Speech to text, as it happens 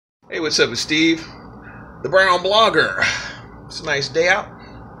Hey, what's up, it's Steve, the Brown Blogger. It's a nice day out.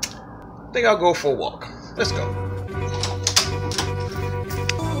 I think I'll go for a walk. Let's go.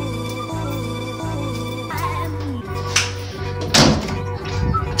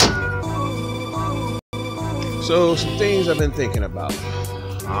 So, some things I've been thinking about.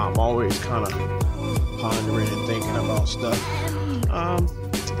 I'm always kind of pondering and thinking about stuff.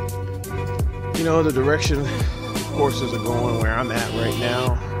 You know, the direction courses are going where I'm at right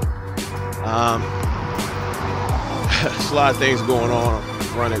now. There's a lot of things going on.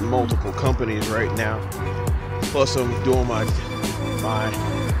 I'm running multiple companies right now. Plus, I'm doing my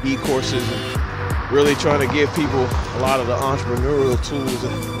e-courses and really trying to give people a lot of the entrepreneurial tools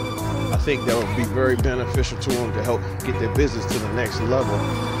that I think that would be very beneficial to them to help get their business to the next level.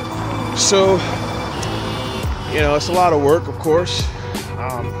 So, you know, it's a lot of work, of course.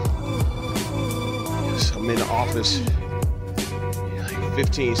 I'm in the office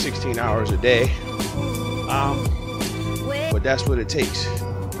 15, 16 hours a day. But that's what it takes.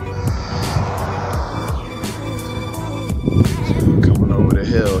 Coming over the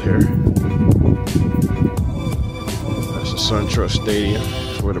hill here. That's the SunTrust Stadium.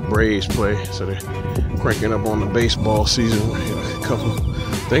 That's where the Braves play. So they're cranking up on the baseball season. A couple,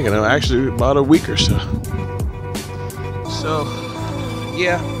 thinking of actually about a week or so. So,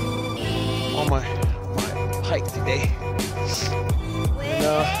 yeah, on my hike today. And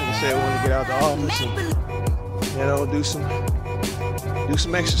like I said, I want to get out the office and, you know, do some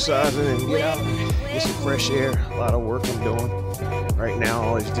exercising and get out and get some fresh air. A lot of work I'm doing right now,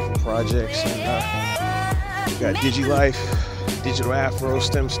 all these different projects. And got DigiLyfe, Digital Afro,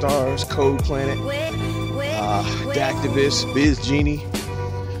 STEM Stars, Code Planet, Dactivist, Biz Genie,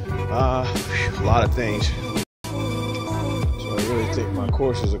 a lot of things. So I really think my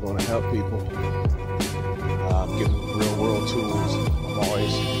courses are going to help people, give them real world tools. I'm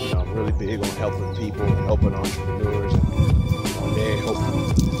always, you know, really big on helping people, helping entrepreneurs. One day,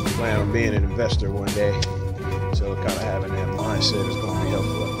 plan on being an investor one day. So kind of having that mindset is going to be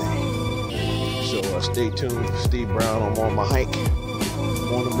helpful, I think. So stay tuned. Steve Brown, I'm on my hike.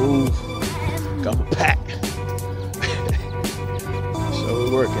 I'm on the move. Got my pack. So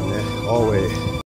we're working, man. Always.